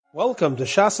Welcome to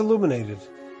Shas Illuminated.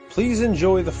 Please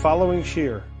enjoy the following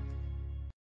shir.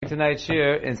 Tonight's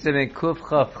shir in Siman Kuf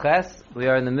Chaf Ches. We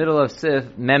are in the middle of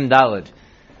Sif Mem Daled,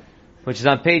 which is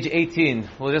on page 18.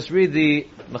 We'll just read the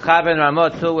Mechaber and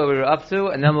Ramah till where we were up to,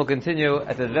 and then we'll continue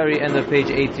at the very end of page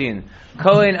 18.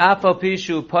 Kohen Afal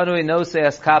Pishu Panui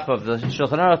Nesi'as Kapav. The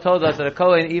Shulchan Aruch told us that a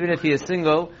Kohen, even if he is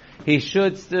single, he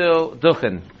should still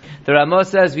duchen. The Ramah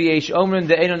says, "V'yesh omrim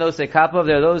de'enu nosei kapav."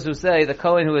 There are those who say the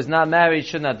Kohen who is not married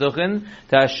should not duchen.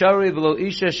 Ta'ashari below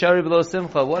isha, shari below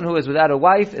simcha. One who is without a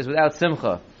wife is without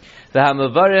simcha. The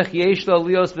hamavarech yesh lo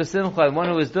lios b'simcha. And one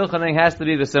who is duchening has to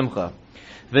be b'simcha.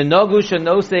 V'nogu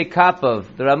shenosei kapav.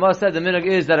 The Ramah said the minhag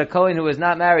is that a Kohen who is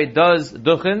not married does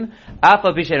duchen.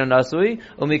 Afa b'sheinu nasui.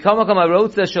 Umikamakam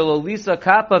arotza shelo lisa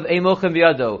kapav eimochem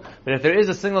b'yado. But if there is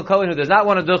a single Kohen who does not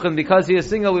want to duchen because he is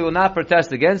single, we will not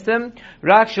protest against him.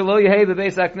 Rak shelo yehei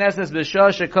b'beis hakneses b'shah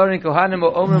shekorin kohanim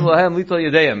o omrim lohem litol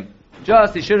yedeim.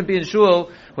 Just, he shouldn't be in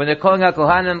shul when they're calling out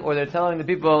kohanim or they're telling the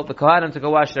people, the kohanim, to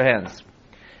go wash their hands.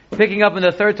 Picking up in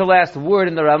the third to last word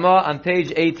in the Ramah on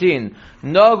page 18.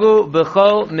 Nogu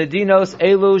b'chol medinos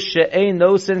elu she'ein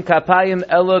nosin kapayim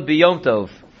elo b'yom tov.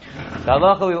 The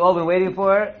halacha we've all been waiting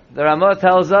for. The Ramah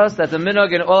tells us that the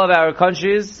minhag in all of our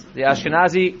countries, the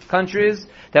Ashkenazi countries,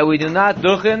 that we do not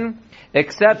duchen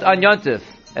except on Yom Tov.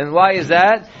 And why is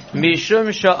that?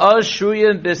 Mishum sha'al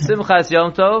shuyim b'simchas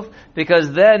Yom Tov,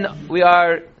 because then we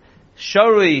are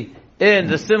shori in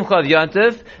the simcha of Yom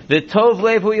Tov, the tov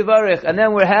lev hu yivarich, and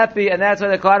then we're happy, and that's why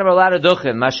the kohanim are allowed to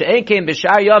duchen. Masha'en came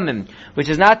b'shar yomim, which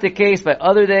is not the case by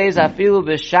other days. Afilu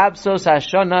b'shabsos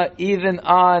hashana, even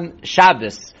on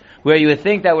Shabbos, where you would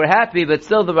think that we're happy, but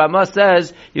still the Ramah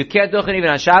says you can't duchen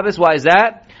even on Shabbos. Why is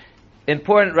that?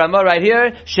 Important Ramah right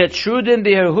here. Shetrudim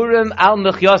b'herhurim al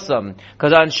mechyosam,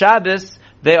 because on Shabbos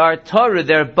they are torrid,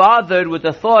 they're bothered with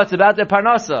the thoughts about their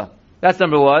parnasa. That's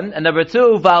number one. And number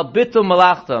two, val bitul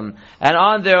malachtam, and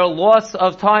on their loss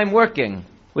of time working,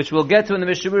 which we'll get to in the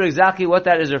Mishabur exactly what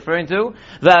that is referring to.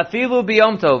 Va'afilu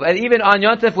b'yom tov, and even on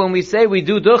Yom Tov when we say we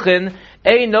do duchen,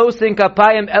 ein nosin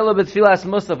kapayim elo b'tfilas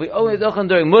musaf. We only duchen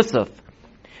during musaf.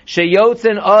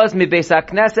 Sheyotzen oz mi beis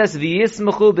hakneses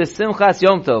v'yismechu b'simchas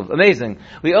Yom Tov. Amazing.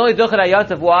 We only duchen at Yom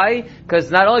Tov. Why?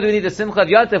 Because not only do we need the simcha of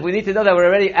Yom Tov, we need to know that we're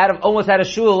already almost out of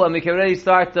shul, and we can already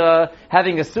start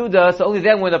having a suda. So only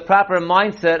then we're in the proper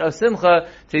mindset of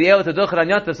simcha to be able to duchen on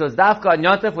Yom Tov. So it's dafka on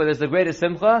Yom Tov where there's the greatest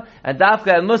simcha, and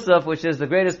dafka on musaf, which is the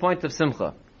greatest point of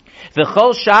simcha.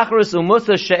 V'chol shachrus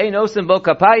umusaf she'ein osim bo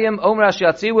kapayim omer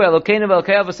ashiatzivu elokeinu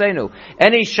v'elokei avosenu.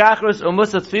 Any shachrus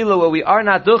umusaf tefillah where we are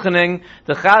not duchening,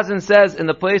 the Chazan says in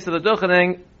the place of the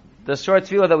duchening, the short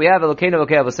tefillah that we have, elokeinu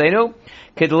v'elokei avosenu,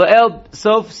 kidla'el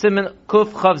sof siman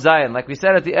kuf chav zayin, like we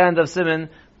said at the end of siman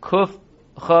kuf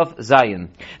chav zayin.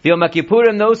 V'yom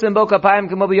kippurim nosim bo kapayim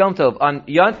k'mo b'yom tov. On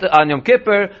Yom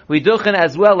Kippur we duchen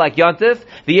as well like Yom Tov.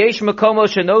 V'yesh makomo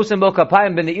shenosim bo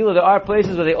kapayim b'ne'ilah. There are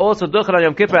places where they also duchen on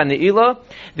Yom Kippur and ne'ilah.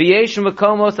 V'yesh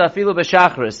makomo safilu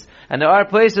b'shachris. And there are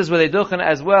places where they duchen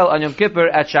as well on Yom Kippur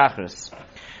at shachris.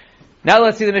 Now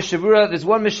let's see the Mishabura. There's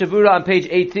one Mishabura on page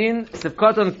 18.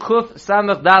 Sifkaton Kuf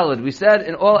Samach Daled. We said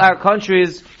in all our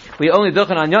countries we only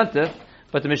duchen on Yom Tov.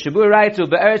 But the Mishabur writes,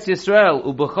 "Be'eretz Yisrael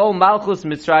u'b'chol malchus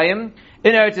Mitzrayim."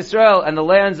 In Eretz Yisrael and the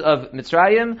lands of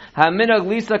Mitzrayim, ha'minhag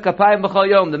lisa kapayim b'chol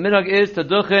yom. The minhag is to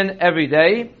duchen every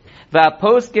day.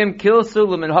 Va'poskim kilsu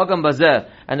l'minhagam bazeh.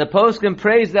 And the poskim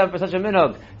praise them for such a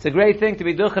minhag. It's a great thing to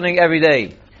be duchening every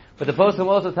day. But the poskim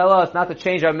also tell us not to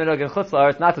change our minhag in Chutz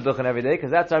La'aretz, not to duchen every day,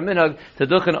 because that's our minhag to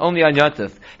duchen only on Yom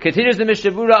Tov. Continues the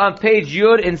Mishabura on page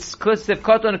Yud in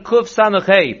Sifkaton Kuf Samach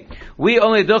Hey. We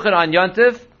only duchen on Yom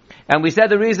Tov. And we said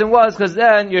the reason was because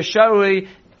then you're shari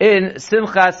in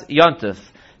Simchas Yom Tov.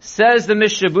 Says the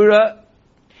Mishabura,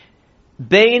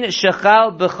 Bein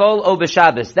shechal b'chol o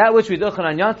b'Shabbos. That which we duchen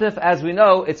on Yom Tov, as we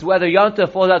know, it's whether Yom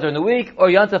Tov falls out during the week or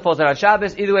Yom Tov falls out on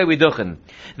Shabbos. Either way, we duchen.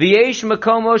 V'yesh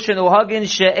makomo shenuhagin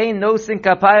she'ein nosin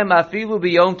kapayim afilu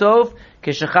b'Yom Tov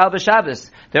k'shechal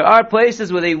b'Shabbos. There are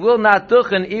places where they will not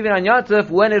duchen even on Yom Tov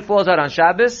when it falls out on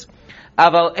Shabbos.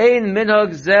 Aval ein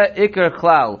minhag ze ikar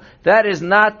klal. That is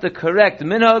not the correct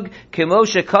minhag. Kimo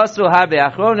shekasu harbe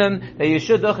achronim, that you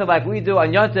should duchen like we do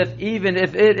on Yom Tov, even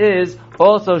if it is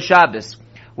also Shabbos.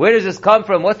 Where does this come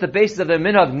from? What's the basis of the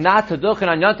minhag not to duchen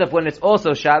on Yom Tov when it's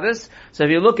also Shabbos? So if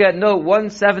you look at note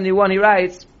 171, he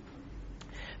writes,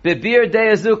 Bebir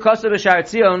deyazu kasu b'shar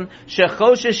tzion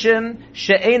shechosheshim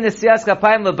she'ein Nesi'as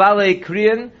Kapayim lebalei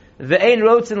kriyan. The ein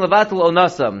rotzen levatul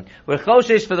onasam. We're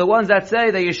choshesh for the ones that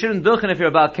say that you shouldn't duchen if you're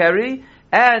about keri,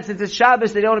 and since it's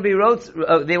Shabbos, they don't want to be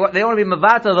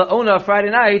mevatel the owner of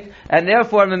Friday night, and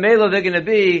therefore memelo they're going to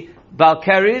be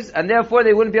balkeris, and therefore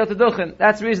they wouldn't be able to duchen.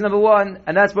 That's reason number one,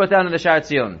 and that's brought down in the Shar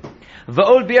Tzion.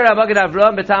 Va'od bir Magen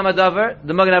Avram b'tam hadavar.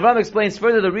 The Magen Avram explains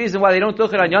further the reason why they don't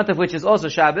duchen on Yontif, which is also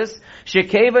Shabbos.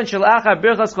 Shekevan shalachar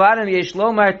birchas kohanim yesh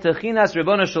lomar techinas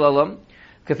ribono shel olam.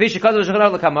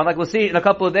 Like we'll see in a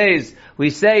couple of days, we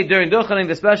say during duchening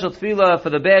the special tefillah for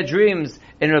the bad dreams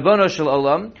in Rabbono Shel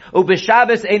Olam.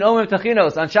 Ub'Shabbos ein omim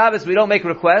tachinos. On Shabbos we don't make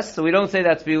requests, so we don't say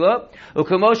that tefillah.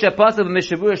 U'kamoshe pasav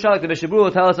b'mishabur shal, like the mishabur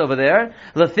will tell us over there.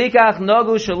 Lefikach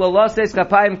nagu shelo loses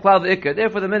kapayim klav ikar.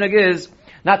 Therefore the minhag is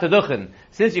not to duchen.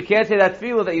 Since you can't say that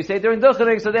tefillah that you say during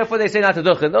duchening, so therefore they say not to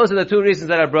duchen. Those are the two reasons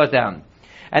that are brought down.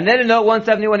 And then in note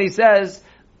 171 he says,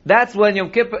 that's when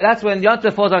Yom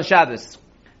Tov falls on Shabbos.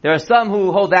 There are some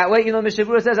who hold that way. You know,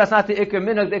 Mishavura says that's not the Iker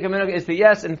Minhag. The Iker Minhag is the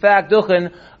yes, in fact,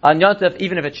 duchen on Yontif,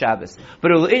 even if it's Shabbos.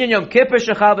 But in Yom Kippur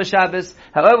shechal b'Shabbos.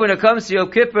 However, when it comes to Yom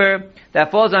Kippur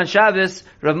that falls on Shabbos,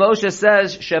 Rav Moshe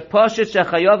says sheposhet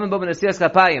shechayovim bo b'Nesi'as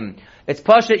Kapayim. It's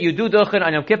poshet you do duchen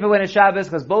on Yom Kippur when it's Shabbos,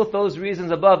 because both those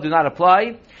reasons above do not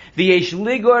apply. V'yesh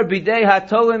ligor bidei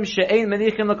hatolim she'ein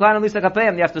menichim l'kohanim lisa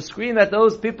kapayim. You have to scream at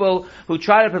those people who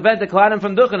try to prevent the kohanim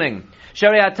from duchening.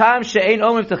 Sherei hatam she'ein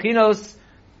omim techinos.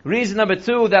 Reason number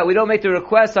two, that we don't make the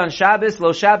request on Shabbos,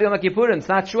 lo Shabbat Yom Kippurim. It's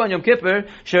not true on Yom Kippur.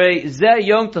 Sherei zeh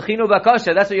yom techinu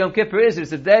bakasha. That's what Yom Kippur is.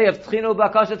 It's a day of techinu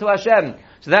bakasha to Hashem.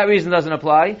 So that reason doesn't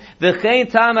apply. V'chein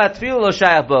tam atfilu lo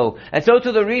shayach bo. And so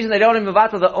to the reason they don't even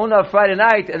vatal the owner of Friday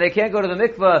night and they can't go to the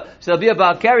mikveh, so there'll be a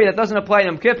balkari that doesn't apply in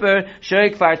Yom Kippur. Sherei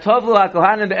kfar tovu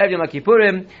hakohanim be'ev Yom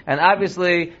Kippurim. And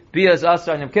obviously, Bias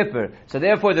Asar on Yom Kippur. So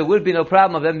therefore there would be no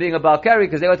problem of them being a balkari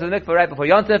because they went to the mikveh right before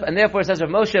Yontif, and therefore it says Rav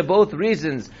Moshe both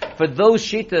reasons for those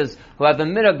shitas who have the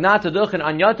minhag not to duchen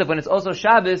on Yontif when it's also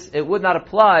Shabbos, it would not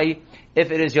apply if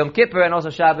it is Yom Kippur and also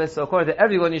Shabbos. So according to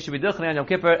everyone, you should be duchening on Yom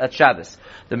Kippur at Shabbos.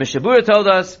 The Mishabura told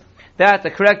us that the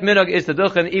correct minhag is to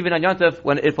duchen even on Yontif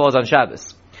when it falls on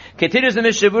Shabbos. Continues the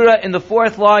Mishabura in the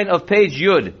fourth line of page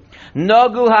Yud.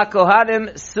 Nagu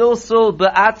ha-kohanim silsul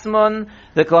be'atzmon.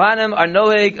 The kohanim are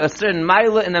noeg a certain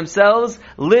maila in themselves.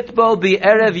 Litbo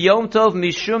bi-erev yom tov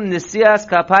mishum Nesi'as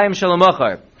Kapayim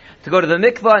shalomachar. To go to the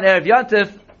mikvah on Erev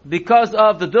Yontif because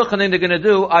of the duchening they're going to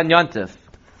do on Yontif.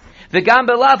 V'gam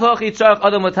be'lav hochi tzarech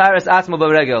adam mataris atzmo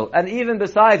b'regel. And even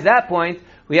besides that point,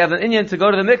 we have an inyan to go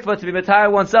to the mikvah to be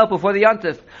matayar oneself before the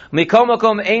Yontif. Mikom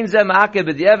makom ein zeh ma'akev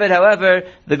b'di'evet. However,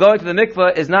 the going to the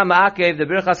mikvah is not ma'akev the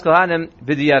birchas kohanim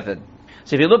b'di'evet.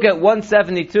 So if you look at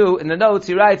 172 in the notes,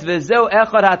 he writes, V'zeu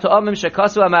echad ha'to'omim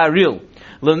shekasu ha'ma'aril.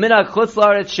 L'minag chutz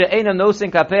la'aretz she'enam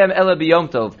nosin kapayim ela b'yom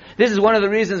tov. This is one of the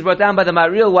reasons brought down by the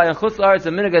Ma'aril why in chutz la'aretz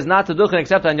the minhag is not to duchen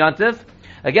except on Yontif.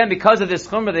 Again, because of this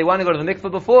chumrah, they want to go to the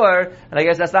mikvah before, and I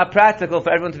guess that's not practical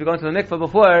for everyone to be going to the mikvah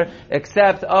before,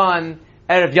 except on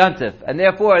Erev Yontif. And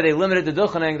therefore, they limited the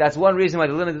duchening. That's one reason why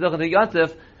they limited the duchening to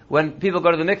Yontif when people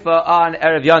go to the mikvah on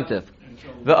Erev Yontif.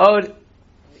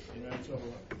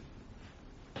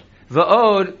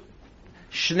 V'od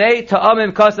shnei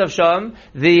ta'amim kasav sham.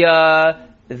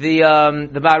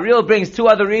 The Ma'aril brings two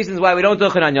other reasons why we don't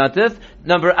duchen on Yontif.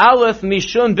 Number aleph,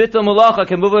 mishun bitul malacha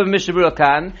kemuvav mishabura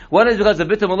kan. One is because of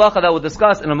bitul malacha that we'll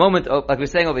discuss in a moment, like we're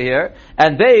saying over here.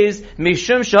 And Bais,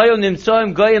 mishum shayu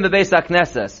nimtzoim goyim bebeis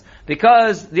haknesses.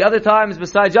 Because the other times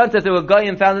besides Yontif there were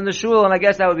goyim found in the shul, and I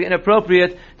guess that would be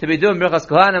inappropriate to be doing brachas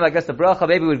kohanim. I guess the bracha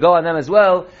maybe would go on them as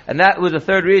well, and that was the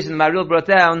third reason Ma'aril brought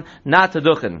down not to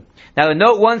duchen. Now in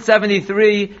note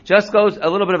 173 just goes a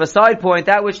little bit of a side point,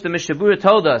 that which the Mishabura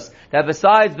told us, that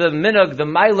besides the minhag, the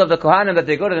mile of the kohanim that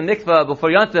they go to the mikveh before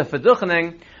Yontif for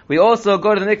duchening, we also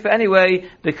go to the mikveh anyway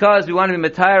because we want to be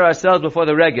matayar ourselves before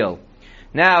the regel.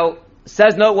 Now,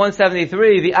 says note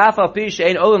 173, the afal pi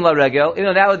she'ein olin la regel, even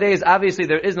though nowadays obviously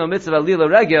there is no mitzvah lila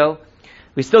regel,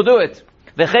 we still do it.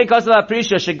 V'chein kasav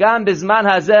aprisha shegam bizman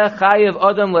hazeh chayiv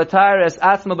odom l'tar es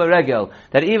atzma b'regel.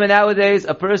 That even nowadays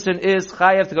a person is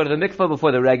chayiv to go to the mikveh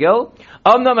before the regel.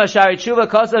 Omnam ha'shari tshuva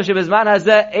kasav shebizman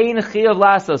hazeh ein chiyav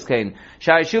lasos kein.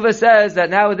 Shari tshuva says that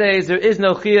nowadays there is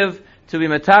no chiyav to be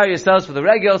matar yourselves for the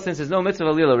regel, since there's no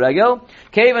mitzvah lila regel.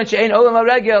 Kevan she'ein olam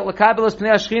la-regel, l'kabel es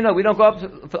pnei hashchina. We don't go up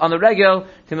on the regel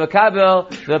to makabel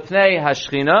the pnei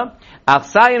hashchina.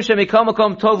 Achsayim shemikom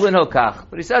makom tov linhokach.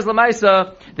 But he says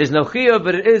lamaisa, there's no chiyuv,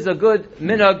 but it is a good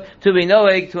minhag to be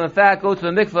noeg to in fact go to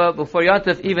the mikveh before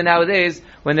Yontif, even nowadays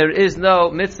when there is no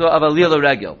mitzvah of a lila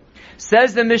regel.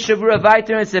 Says the Mishabura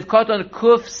Vayter in Sivkoton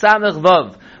Kuf Samech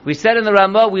Vav. We said in the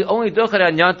Ramah we only duchen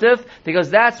on Yontif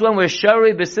because that's when we're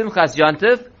shari b'simchas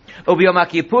Yontif. Ubiyom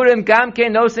HaKippurim gam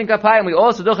kein nosin kapayim. We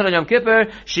also duchen on Yom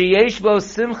Kippur sheyesh bo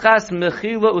simchas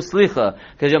mechila uslicha.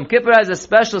 Because Yom Kippur has a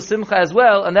special simcha as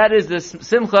well, and that is the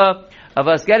simcha of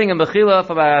us getting a mechila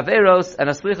from our averos and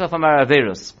a slicha from our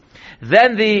averos.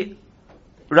 Then the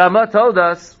Ramah told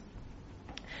us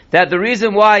that the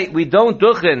reason why we don't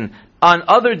duchen on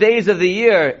other days of the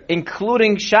year,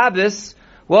 including Shabbos,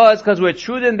 was because we're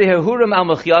trudin behehurim al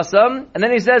mechyasam, and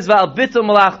then he says va'al bitul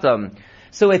malachtam.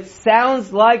 So it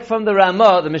sounds like from the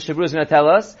Ramah, the Mishnah Berurah is going to tell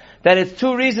us, that it's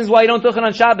two reasons why you don't duchen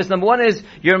on Shabbos. Number one is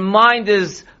your mind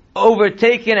is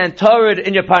overtaken and torrid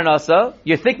in your parnasa.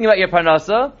 You're thinking about your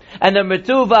parnasa. And number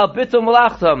two, va'al bitul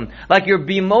malachtam, like you're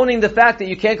bemoaning the fact that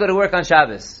you can't go to work on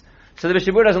Shabbos. So the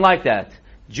Mishnah Berurah doesn't like that.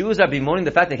 Jews are bemoaning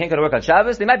the fact they can't go to work on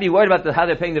Shabbos. They might be worried about how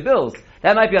they're paying the bills.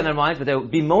 That might be on their minds, but they're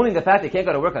bemoaning the fact they can't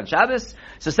go to work on Shabbos.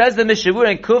 So says the Mishnah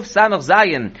Berurah in Kuf Samach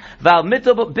Zayin, Val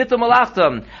Bitul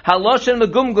Malachtam, Haloshen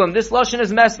Megumgum, this Loshen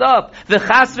is messed up.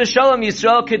 V'chas v'sholom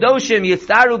Yisrael Kedoshim,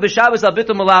 Yitztaru b'Shabbos al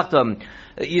Bitul Malachtam.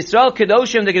 Yisrael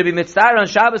Kedoshim, they're going to be mitzvah on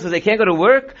Shabbos because they can't go to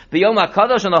work. B'Yom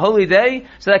HaKadosh, on the holy day.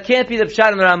 So that can't be the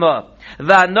Pshat in the Ramah.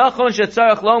 V'anachon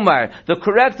shetzarach lomar. The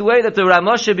correct way that the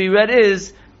Ramah should be read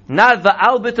is, not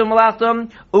va'al bitul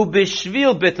malachtam,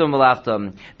 u'bishvil bitul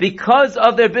malachtam. Because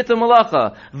of their bitul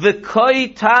malacha.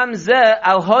 V'koi tam zeh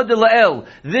al hod la'el.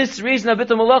 This reason of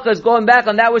bitul malacha is going back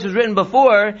on that which was written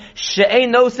before,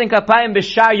 she'ein nosin kapayim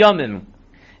b'shar yomim.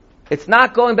 It's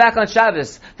not going back on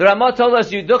Shabbos. The Ramah told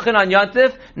us you duchen on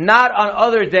Yontif, not on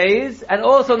other days, and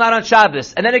also not on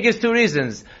Shabbos. And then it gives two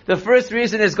reasons. The first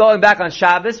reason is going back on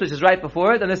Shabbos, which is right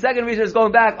before it, and the second reason is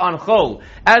going back on Chol.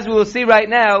 As we will see right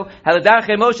now, how the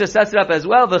Darchei Moshe sets it up as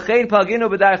well. V'chein palginu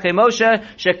b'Darchei Moshe,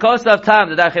 shekosav tam.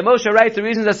 The Darchei Moshe writes the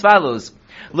reasons as follows.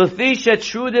 Lefisha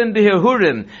trudim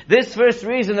b'hihurim. This first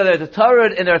reason that they're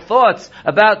torrid in their thoughts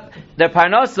about their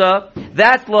parnasa,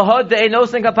 that's lahod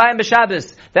de'enosin kapayim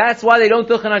b'Shabbos. That's why they don't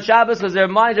duchen on Shabbos, because their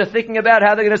minds are thinking about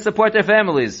how they're going to support their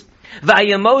families.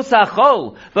 V'ayamos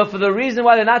hachol. But for the reason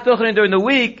why they're not duchening during the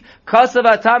week, kasav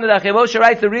atam, the Darchei Moshe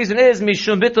writes the reason is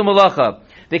mishum bitul malacha.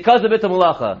 Because of bitul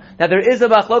malacha. Now there is a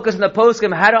machlokas in the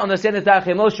poskim how to understand the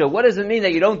Darchei Moshe. What does it mean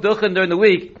that you don't duchen during the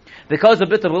week because of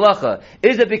bitul malacha?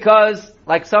 Is it because,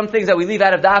 like some things that we leave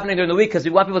out of davening during the week because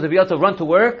we want people to be able to run to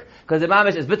work, because the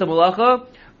mamish is bitul malacha?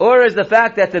 Or is the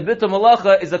fact that the bitul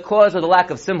malacha is the cause of the lack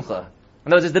of simcha?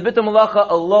 In other words, is the bitul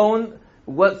malacha alone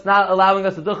what's not allowing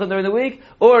us to duchen during the week?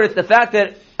 Or it's the fact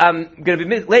that I'm going to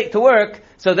be late to work,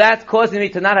 so that's causing me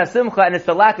to not have simcha, and it's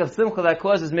the lack of simcha that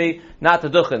causes me not to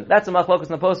duchen. That's a machlokas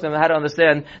in the poskim on how to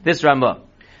understand this Ramah.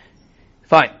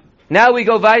 Fine. Now we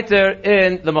go weiter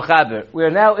in the Mechaber. We are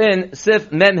now in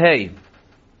Sif Mem Hey.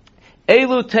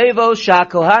 Elu tevo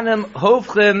sha'kohanim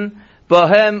hovchim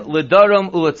bohem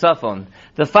ledorom uletzafon.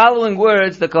 The following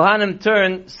words, the Kohanim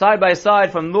turn side by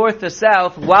side from north to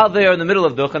south while they are in the middle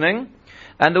of duchening.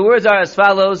 And the words are as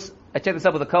follows. I checked this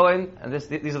up with the Kohen, and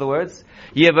these are the words.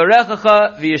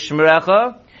 Yevarechacha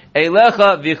v'yishmerecha,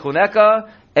 Eilecha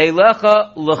v'chuneka,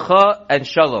 Eilecha lecha and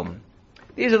shalom.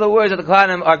 These are the words that the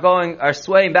Kohanim are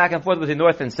swaying back and forth between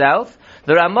north and south.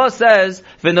 The Ramah says,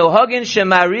 "V'nohagin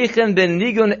shemarichin ben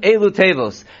nigun elu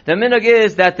tevos." The minhag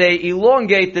is that they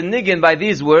elongate the nigun by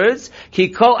these words. Ki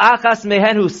kol achas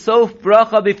mehen hu sof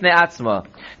bracha b'fnei atzma.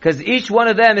 Because each one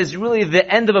of them is really the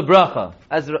end of a bracha.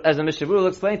 As the Mishnah Berurah will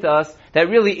explain to us, that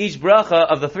really each bracha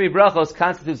of the three brachos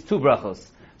constitutes two brachos.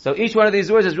 So each one of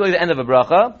these words is really the end of a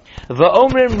bracha.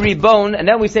 V'omrim ribon, and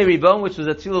then we say ribon, which was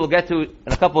a tefillah we'll get to in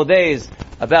a couple of days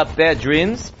about bad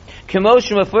dreams.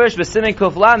 K'mosh mefurish b'simin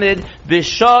kuf lamid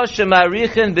b'shah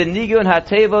shemarichin b'nigun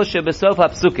hatevo shebesof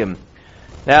hapsukim.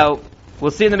 Now, we'll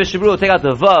see in the Mishnah Berurah, we'll take out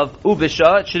the vav,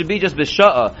 u'b'shah, it should be just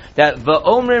b'shah. That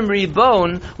v'omrim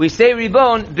ribon, we say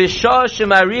ribon, b'shah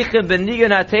shemarichin b'nigun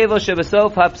hatevo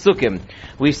shebesof hapsukim.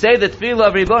 We say the tefillah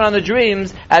of ribon on the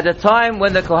dreams at the time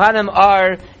when the Kohanim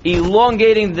are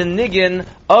elongating the nigun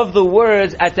of the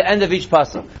words at the end of each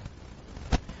pasuk.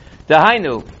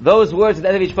 Dahainu, those words at the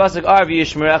end of each pasuk are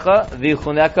v'yishmerecha,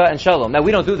 v'chuneka, and shalom. Now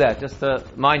we don't do that, just to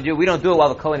mind you, we don't do it while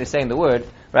the Kohen is saying the word,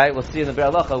 right? We'll see in the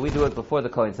Be'er Halacha, we do it before the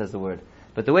Kohen says the word.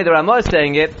 But the way the Ramah is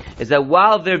saying it, is that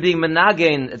while they're being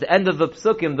menagein at the end of the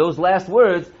psukim, those last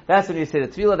words, that's when you say the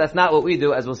tefillah, that's not what we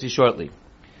do, as we'll see shortly.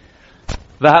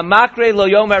 V'hamakre lo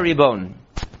yomer ribon.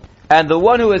 And the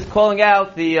one who is calling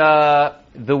out the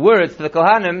words to the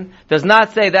Kohanim does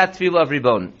not say that tefillah of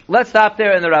ribon. Let's stop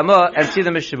there in the Ramah and see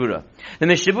the Mishnah Berurah. The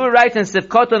Mishnah Berurah writes in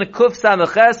Sifkoton Kuf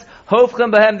Sameches,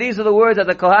 Hofchem Behem, these are the words that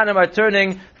the Kohanim are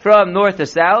turning from north to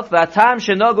south. V'atam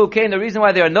shenogu kain, the reason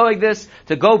why they are knowing this,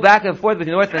 to go back and forth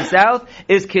between north and south,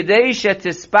 is kidei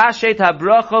shetispashet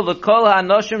habracha l'kol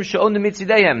ha'anoshim she'onu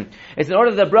mitzidehem. It's in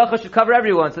order that the bracha should cover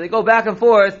everyone. So they go back and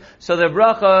forth, so the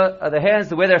bracha, the hands,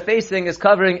 the way they're facing, is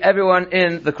covering everyone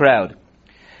in the crowd.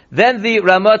 Then the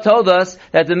Ramah told us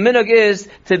that the minhag is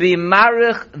to be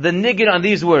marich the nigun on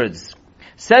these words.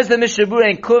 Says the Mishnah Berurah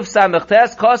in Kuf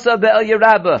Samechtes, Kosa Be'el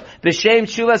Yerabah, B'Shem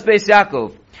Shuvas Beis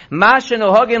Yaakov. Masha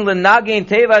nohagin l'nagin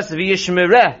tevas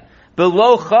v'yishmereh,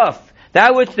 below chaf.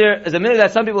 That which there is a minute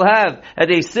that some people have, that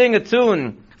they sing a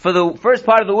tune for the first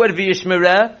part of the word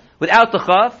v'yishmereh, without the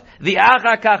chaf, the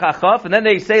achar kach chaf, and then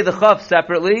they say the chaf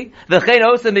separately. V'chein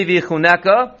osam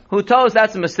v'yichuneka, who told us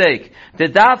that's a mistake. The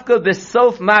dafka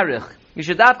b'sof marich. You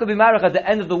should dafka be marich at the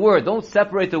end of the word. Don't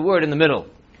separate the word in the middle.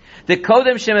 The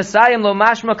kodem shemesayim lo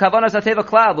mashma kavanas ateva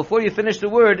klal. Before you finish the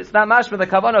word, it's not mashma the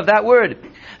kavanah of that word.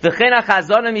 The chena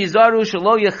chazanim yizaru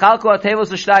shelo yechalko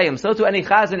atevos l'shtayim. So to any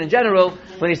chazan in general,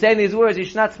 when he's saying these words, you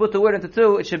should not split the word into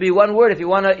two. It should be one word. If you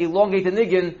want to elongate the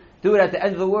niggin, do it at the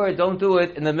end of the word. Don't do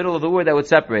it in the middle of the word. That would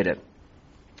separate it.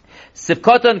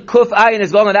 Sifkoton kuf ayin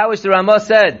is going on that which the Ramah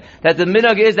said, that the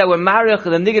minhag is that we're marich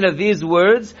the niggin of these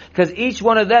words, because each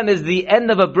one of them is the end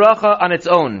of a bracha on its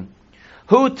own.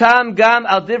 Hu tam gam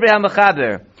al divrei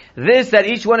ha-mechaber. This, that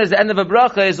each one is the end of a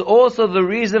bracha, is also the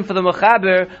reason for the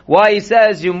mechaber, why he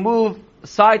says you move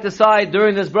side to side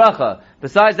during this bracha.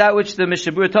 Besides that which the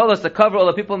Mishnah Berurah told us to cover all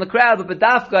the people in the crowd, but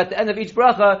b'dafka, at the end of each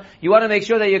bracha, you want to make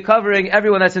sure that you're covering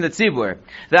everyone that's in the tzibur.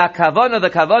 The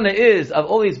kavana is, of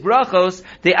all these brachos,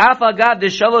 the afagav, the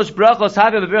shalosh brachos,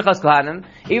 havim b'birchas kohanim.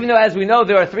 Even though, as we know,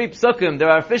 there are 3 psukim,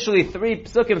 there are officially 3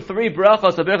 psukim, 3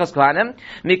 brachos of birchas kohanim.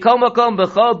 Mikom makom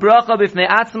b'chol bracha b'fnei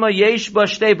atzma yesh ba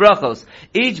shtei brachos.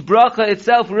 Each bracha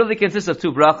itself really consists of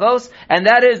 2 brachos, and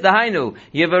that is the hainu.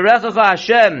 Yevarechacha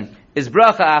Hashem is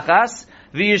bracha achas,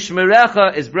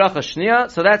 v'yishmerecha is bracha shniya.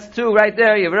 So that's 2 right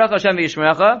there. Yevarecha Hashem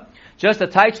v'yishmerecha. Just to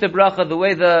teach the bracha the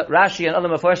way the Rashi and other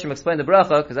Mefarshim explain the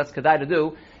bracha, because that's kedai to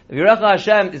do. Yevarecha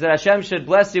Hashem is that Hashem should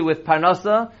bless you with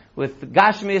parnasa, with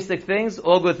gashmiistic things,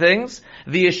 all good things.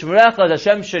 V'yishmerecha,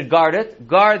 Hashem should guard it.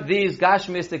 Guard these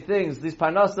gashmiistic things, these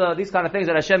parnasa, these kind of things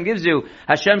that Hashem gives you.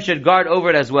 Hashem should guard over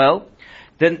it as well.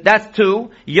 Then that's 2.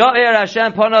 Ya'er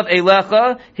Hashem panav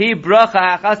elecha, he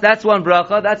bracha achas, that's 1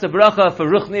 bracha. That's a bracha for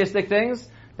ruchniistic things.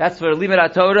 That's for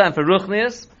limud Torah and for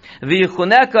ruchnius.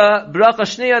 V'yichuneka bracha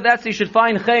shniya, that's you should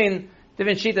find chen.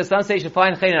 Different shittas, some say you should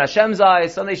find chen in Hashem's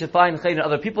eyes, some say you should find chen in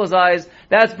other people's eyes.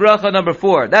 That's bracha number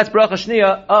 4. That's bracha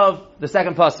shniya of the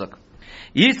second pasuk.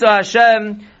 Yisa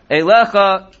Hashem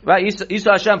elecha, right?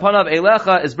 Yisa Hashem panav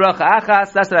elecha is bracha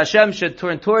achas. That's that Hashem should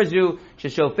turn towards you,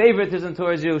 should show favoritism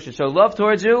towards you, should show love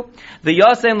towards you. The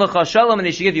Yasem l'cha shalom, and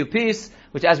he should give you peace,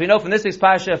 which as we know from this week's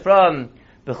parsha from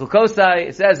the Chukosai,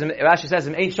 it says, Rashi says,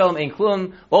 ain't shalom, ain't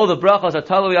klum, all the brachos are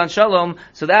talui on shalom,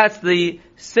 so that's the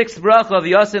 6th bracha of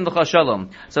Yasem l'cha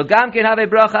shalom. So gam ken have a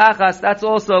bracha achas, that's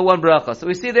also 1 bracha. So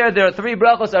we see there are 3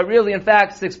 brachos are really in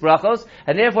fact 6 brachos,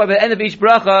 and therefore by the end of each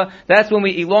bracha, that's when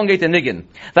we elongate the niggin.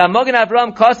 V'amogen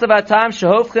Avram kosav atam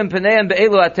shehofchem pneihem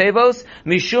be'elu atevos,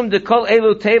 mishum dekol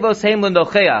elu tevos heim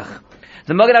l'nocheach.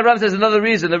 The Magen Avraham says another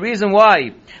reason. The reason why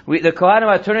the Kohanim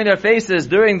are turning their faces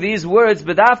during these words,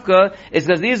 B'dafka, is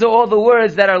because these are all the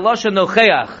words that are Lashon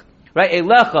Nocheach. Right?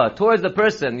 Elecha, towards the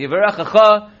person.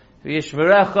 Yivarechacha,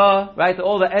 Yishmerecha, right?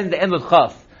 All the end with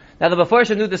Chaf. Now the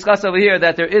Mefarshim do discuss over here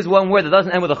that there is 1 word that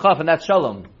doesn't end with a Chaf, and that's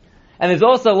Shalom. And there's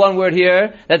also 1 word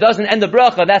here that doesn't end the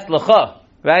bracha, that's Lecha.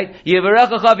 Right?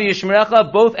 Yivarechacha,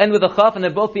 Yishmerecha, both end with a Chaf, and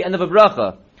they're both the end of a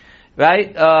bracha.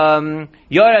 Right?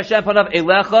 Yor Hashem panav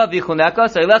elecha v'chuneka.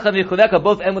 So elecha and v'chuneka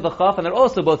both end with a chaf, and they're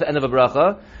also both the end of a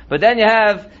bracha. But then you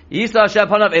have Yisa Hashem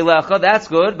panav elecha. That's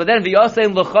good. But then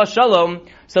v'yasein l'cha shalom.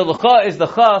 So l'cha is the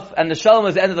chaf, and the shalom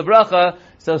is the end of the bracha.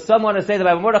 So some want to say that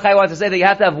Rabbi Mordechai wants to say that you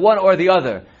have to have one or the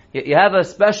other. You have a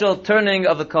special turning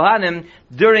of the Kohanim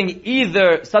during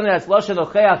either something that's Lashon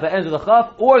Nocheach that ends with a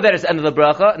Chaf, or that is end of the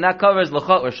bracha, and that covers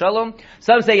L'cha or Shalom.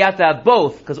 Some say you have to have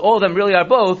both, because all of them really are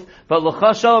both, but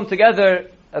L'cha Shalom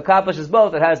together accomplishes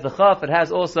both. It has the Chaf, it has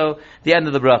also the end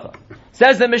of the bracha.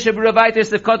 Says the Mishnah Berurah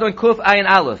Baitis Sifkoton Kuf Ayin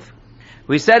Aleph.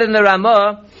 We said in the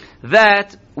Ramah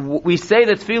that we say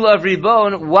the tefillah of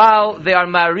Ribon while they are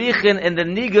marichin in the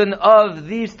nigun of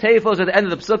these tefos at the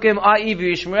end of the psukim, i.e.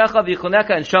 v'yishmerecha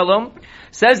v'yichuneka and shalom.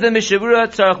 Says the Mishnah Berurah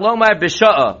tzarech lomar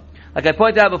b'sha'a. Like I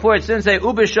pointed out before, it shouldn't say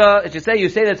ubisha, it should say you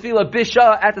say the tefillah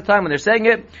b'sha'a at the time when they're saying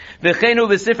it. V'cheinu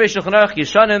v'sifrei Shulchan Aruch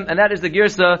yishanim, and that is the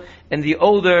girsa in the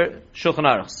older Shulchan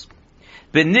Aruchs.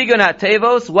 B'nigun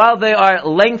ha-tevos, while they are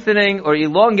lengthening or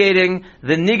elongating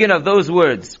the nigun of those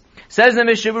words. Says the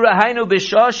Mishnah Berurah, Hainu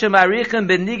b'shah shemarichin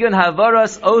b'nigun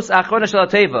havaras os achrona shel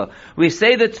teva. We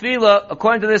say the tefillah,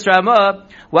 according to this Ramah,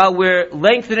 while we're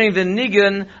lengthening the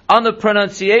nigun on the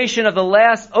pronunciation of the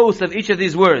last os of each of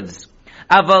these words.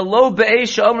 Avalo be'esh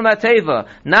she'omer mateva.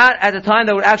 Not at the time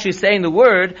that we're actually saying the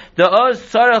word. The oz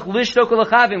tzarech lishtok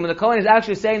u'lechavim. When the Kohen is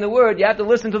actually saying the word, you have to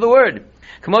listen to the word.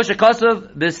 K'moshe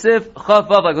kasav b'sif chav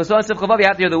vav. Like we saw in sif chav vav, you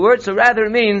have to hear the word. So rather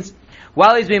it means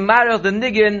while he's being married the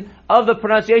niggin of the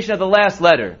pronunciation of the last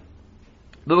letter.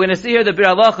 But we're going to see here the Bir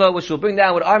Halacha, which will bring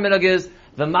down what our minhag is,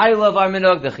 the Ma'ila of our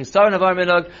minhag, the Chisaron of our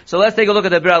minhag. So let's take a look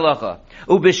at the Bir Halacha.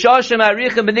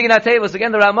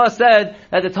 Again, the Ramah said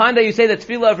that the time that you say the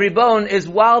Tefillah of Ribon is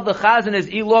while the Chazan is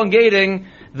elongating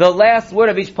the last word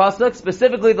of each pasuk,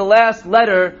 specifically the last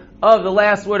letter of the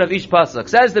last word of each pasuk.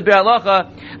 Says the Bir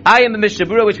Halacha, I am a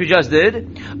Mishabura, which we just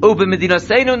did.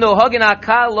 Ubemedinaseinu nohagin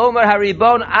akal lomer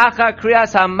haribon acha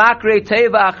kriyas hamakre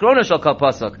teva achrona shel kol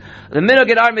pasuk. The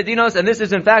minhag in our medinos, and this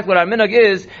is in fact what our minhag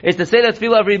is to say the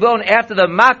tefillah of ribon after the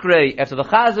makre, after the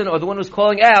chazan or the one who's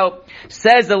calling out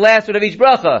says the last word of each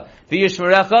bracha.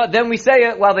 V'yishmerecha. Then we say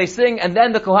it while they sing, and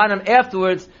then the kohanim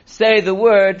afterwards say the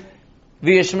word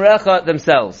V'yishmerecha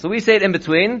themselves. So we say it in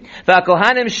between.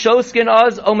 V'akohanim shoskin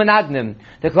oz omenagnim.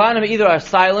 The kohanim either are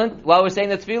silent while we're saying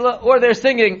the tefillah, or they're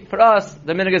singing. For us,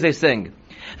 the minhag is they sing.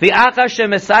 V'achash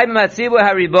mesayim atzibur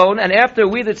haribon, and after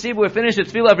we the tzibur finish the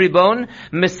tefillah of ribon,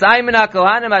 mesayim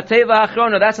hakohanim ateva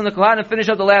achrona. That's when the kohanim finish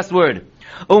up the last word.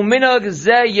 Uminhag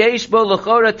ze yesh bo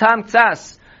l'chora tam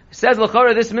ktsas. Says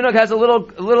l'chora, this minhag has a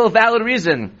little valid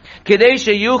reason. Kedei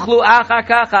sheyuchlu achar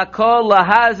kach hakol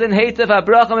lahazin heitev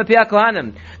habracha mepi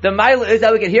hakohanim. The ma'ila is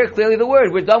that we can hear clearly the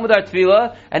word. We're done with our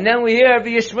tefillah, and then we hear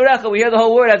v'yishmerecha, we hear the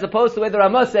whole word, as opposed to the way the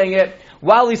Ramah is saying it.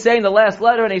 While he's saying the last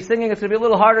letter and he's singing, it's going to be a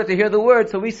little harder to hear the word,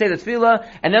 so we say the tefillah,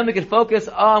 and then we can focus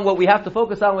on what we have to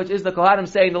focus on, which is the kohanim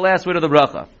saying the last word of the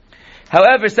bracha.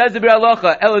 However, says the Bir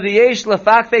Halacha, elodiyesh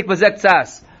lefakfek bazek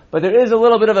tzas. But there is a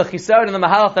little bit of a chisar in the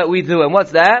mahalach that we do, and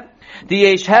what's that?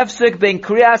 There's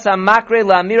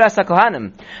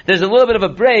a little bit of a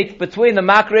break between the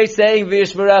makre saying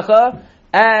v'yishmerecha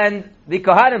and the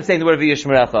kohanim saying the word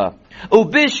v'yishmerecha.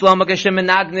 Ubishlam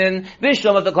akashemenagnin,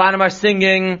 bishlam of the kohanim are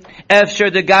singing.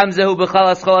 Efshir de gamzehu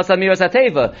b'chalas chalas amiras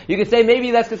hateva. You could say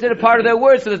maybe that's considered part of their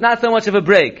words, so there's not so much of a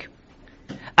break.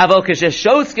 Avol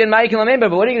kasheshoskin ma'ikil amember.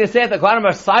 But what are you going to say if the kohanim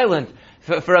are silent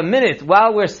for a minute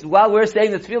while we're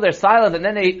saying the tefillah? They're silent, and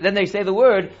then they say the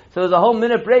word. So there's a whole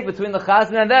minute break between the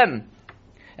chazan and them.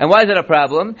 And why is that a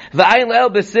problem? V'ayin le'el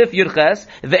b'sif yurches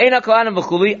v'ein ha'kohanim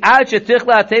v'chuli ad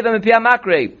shetichla hateva mipi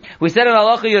ha'makre. We said in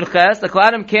halacha yurches the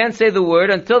kohanim can't say the word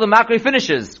until the makre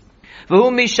finishes. V'hu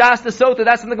mishas the sota.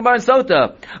 That's in the Gemara in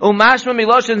Sota. Umashma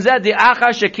miloshen zed the achar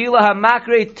shekila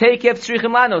ha'makre teikev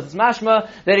tzrichim lanos. It's mashma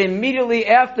that immediately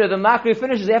after the makre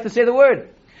finishes they have to say the word.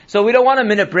 So we don't want a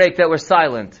minute break that we're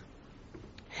silent.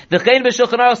 The Chayin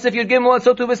b'Shulchan Aruch Sif Yud Gimel, and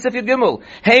so too b'Sif Yud Gimel.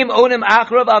 Heim onim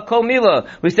achrav al kol mila.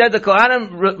 We said the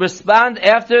kohanim respond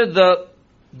after the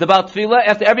Baal Tefillah,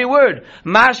 after every word.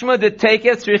 Mashma de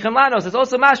teiketh tzrichim lanos. It's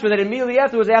also mashma that immediately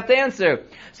afterwards they have to answer.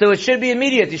 So it should be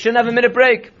immediate. You shouldn't have a minute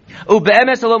break.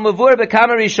 U'be'emes alo mavur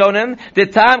be'kamer rishonim the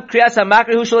tam kriyas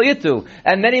hamakri hu shel yitu.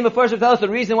 And many Mefarshim tell us the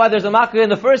reason why there's a makri in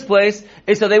the first place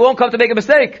is so they won't come to make a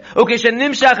mistake. Ukishen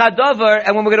nimshach hadover,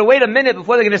 and when we're going to wait a minute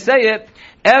before they're going to say it,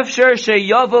 efshir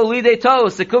sheyavo lidei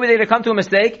tos. It could be they're going to come to a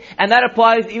mistake, and that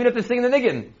applies even if they're singing the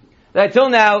niggin. That till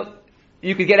now,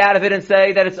 you could get out of it and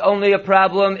say that it's only a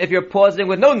problem if you're pausing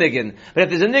with no niggin. But if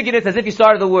there's a niggin, it's as if you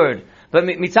started the word. But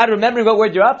mitzad remembering what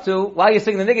word you're up to, while you're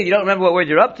singing the niggin, you don't remember what word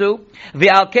you're up to.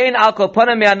 V'alkein al kol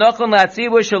panam me'anochon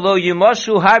la'atzibur shelo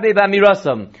yimoshu harbe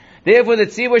b'amirasam. Therefore the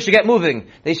tzibur should get moving.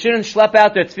 They shouldn't schlep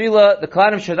out their tefillah. The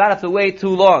kohanim should not have to wait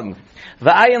too long.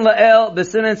 V'ayin la'el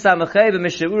b'sinan samachei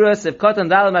b'mishavuras if kotan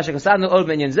dalam hashakasadnu od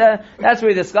minyan zeh. That's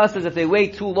where he discusses if they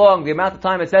wait too long, the amount of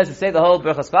time it says to say the whole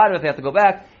berachas kohanim, if they have to go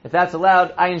back, if that's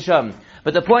allowed, ayin sham.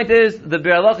 But the point is, the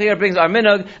Bir Halacha here brings our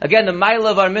minhag. Again, the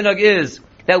ma'ila of our minhag is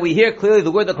that we hear clearly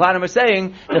the word the kohanim are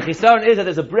saying. The chisaron is that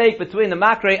there's a break between the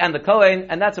makre and the kohen,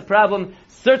 and that's a problem.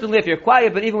 Certainly if you're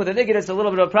quiet, but even with the niggin, it's a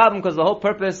little bit of a problem because the whole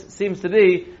purpose seems to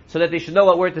be so that they should know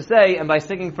what word to say, and by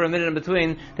singing for a minute in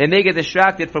between, they may get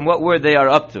distracted from what word they are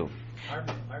up to. Our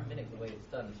minhag, the way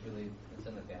it's done, it's really it's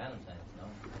in the Kohanim sense, no?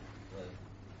 Like,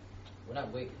 we're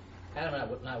not waiting. Kohanim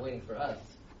are not waiting for us.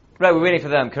 Right, we're waiting for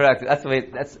them. Correct. That's the way.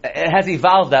 It has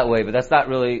evolved that way, but that's not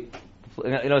really.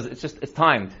 It's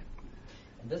timed.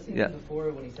 And does he mean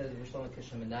before when he says Yerushalayim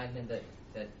Kishim and Nagnin that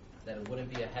it wouldn't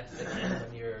be a hefsek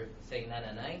when you're saying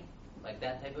 9 like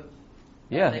that type of?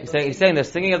 Yeah, he's saying the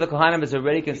singing of the kohanim is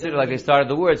already considered like they started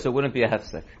the word, so it wouldn't be a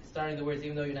hefsek. Starting the words,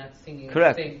 even though you're not singing.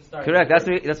 Correct. Correct. That's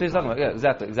what he's talking about. Yeah,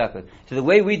 exactly. So the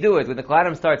way we do it, when the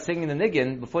kohanim start singing the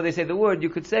niggin before they say the word, you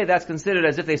could say that's considered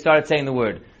as if they started saying the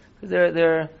word because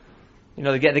they're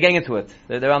getting into it.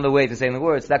 They're on the way to saying the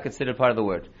word. It's not considered part of the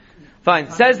word.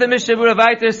 Fine. Says the Mishnah Berurah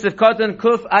Vaitis Sivkotan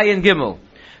Kuf Ayin Gimel.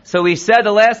 So we said,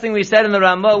 the last thing we said in the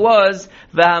Ramah was,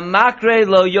 V'hamakre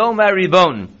lo yomar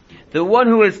ribon. The one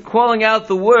who is calling out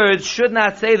the words should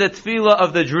not say the tefillah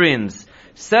of the dreams.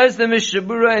 Says the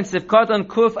Mishabura in Sifkaton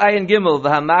Kuf Ayin Gimel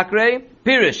v'hamakre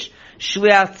Pirish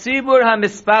Shliach Tzibur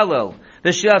HaMispalel. The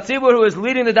Shliach Tzibur who is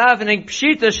leading the davening,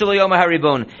 Pshita Shalayom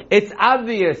HaRibon. It's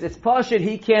obvious, it's pashut,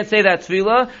 he can't say that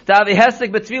tefillah. Davi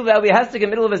Hesek b'tefillah, Davi Hesek in the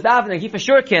middle of his davening, he for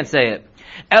sure can't say it.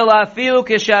 Ela afilu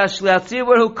kisha Shliach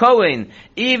Tzibur hu Kohen.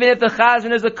 Even if the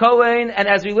Chazan is a Kohen, and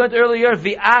as we learned earlier,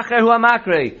 V'acher hu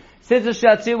HaMakrei. Since the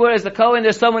Shliach Tzibur is the Kohen,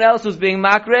 there's someone else who's being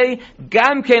Makrei.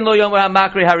 Gam kein lo yomer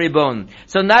HaMakrei HaRibon.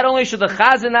 So not only should the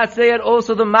Chazan not say it,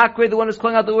 also the Makrei, the one who's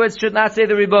calling out the words, should not say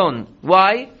the Ribon.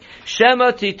 Why?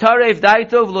 Shema titarev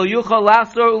daitov lo yuchal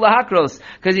lachzor ulahakros.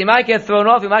 Because he might get thrown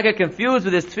off, he might get confused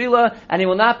with his tefillah, and he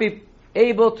will not be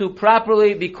able to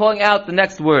properly be calling out the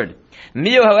next word.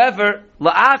 Miu, however,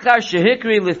 la'achar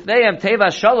shehikri lifneim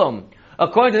teva shalom.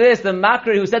 According to this, the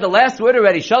Makri who said the last word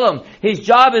already, Shalom, his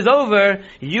job is over,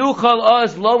 Yuchal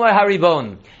Oz Lomar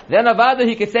Haribon. Then Avada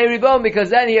he could say Ribon because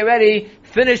then he already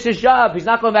finished his job. He's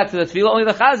not going back to the tefillah, only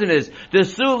the Chazan is. The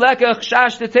Su Lekach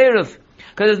Chash Teteruf.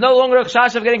 Because there's no longer a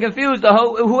chash of getting confused.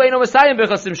 Who ain't no Messiah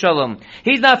Birchas Sim Shalom.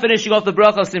 He's not finishing off the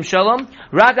Bracha Sim Shalom.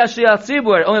 Rak Shliach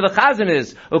Tzibur, only the Chazan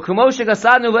is. U'kumoshek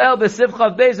Asadnu Le'el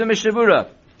B'Sivchav Beis V'Mishavura.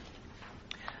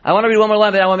 I want to read one more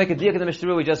line, but I want to make a diak in the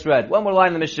Mishnah we just read. One more line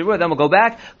in the Mishnah, then we'll go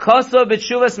back. Koso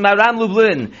b'tshuvas maram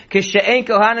lublin, kishe'en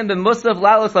kohanim b'musaf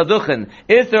lalos laduchen.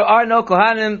 If there are no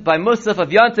kohanim by musaf of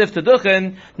yantif to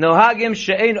duchen, nohagim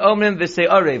she'en omrim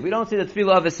v'se'arev. We don't see the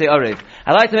tefillah of v'se'arev.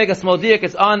 I'd like to make a small diak.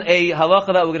 It's on a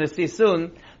halacha that we're going to see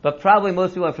soon, but probably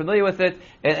most people are familiar with it.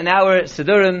 In our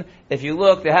Sidurim, if you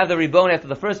look, they have the Ribon after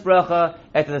the first bracha,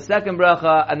 after the second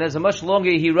bracha, and there's a much longer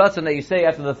Hiratzon that you say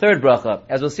after the third bracha.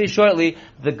 As we'll see shortly,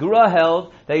 the Gra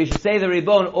held that you should say the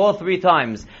Ribon all three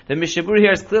times. The Mishabur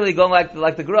here is clearly going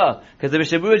like the Gra, because the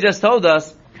Mishabur just told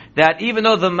us that even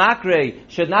though the Makrei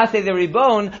should not say the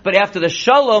Ribon, but after the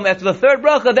Shalom, after the third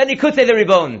bracha, then he could say the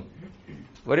Ribon.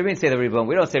 What do you mean say the Ribon?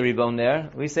 We don't say Ribon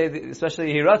there. We say,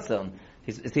 especially Hiratzon.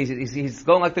 He's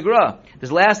going like the Gra.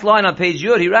 This last line on page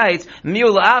Yud, he writes, Miu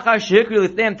la'achar shehikri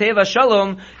l'tneim teva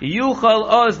shalom, yuchal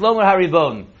oz lomer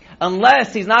haribon.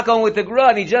 Unless he's not going with the Gra,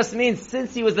 and he just means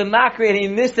since he was the Makri and he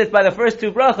missed it by the first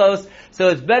two brachos, so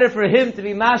it's better for him to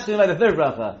be mashlim by the third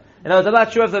bracha. And I'm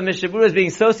not sure if the Mishabura is being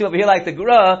associated over here like the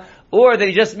Gra, or that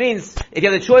he just means, if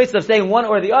you have the choice of saying one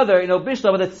or the other,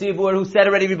 Bishlam with the Tzibur who said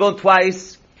already Ribon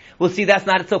twice, we'll see that's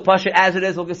not so pashut as it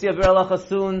is. We'll see a Bir Halacha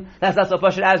soon. That's not so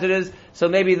pashut as it is. So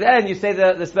maybe then you say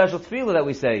the special tefillah that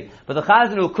we say. But the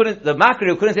Chazan the Makri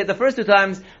who couldn't say it the first two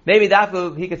times, maybe that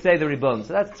he could say the Ribon.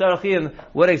 So that's Tzarachim,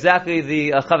 what exactly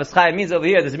the Chavis Chaim means over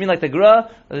here. Does it mean like the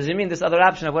Gra, or does it mean this other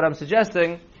option of what I'm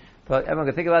suggesting? But everyone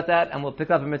can think about that, and we'll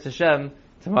pick up in Mitzvah Shem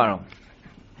tomorrow.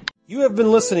 You have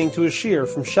been listening to a shiur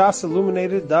from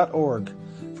shasilluminated.org.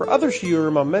 For other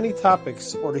shiurim on many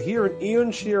topics, or to hear an Iyun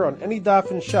shiur on any daf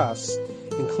in Shas,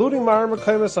 including Ma'ar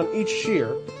Mekaymas on each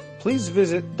shiur, please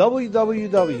visit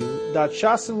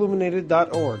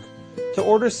www.shasilluminated.org. To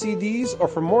order CDs or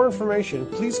for more information,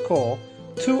 please call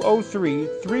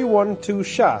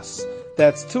 203-312-SHAS.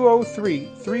 That's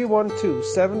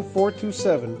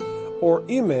 203-312-7427, or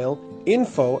email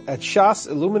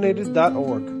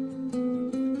info@shasilluminated.org.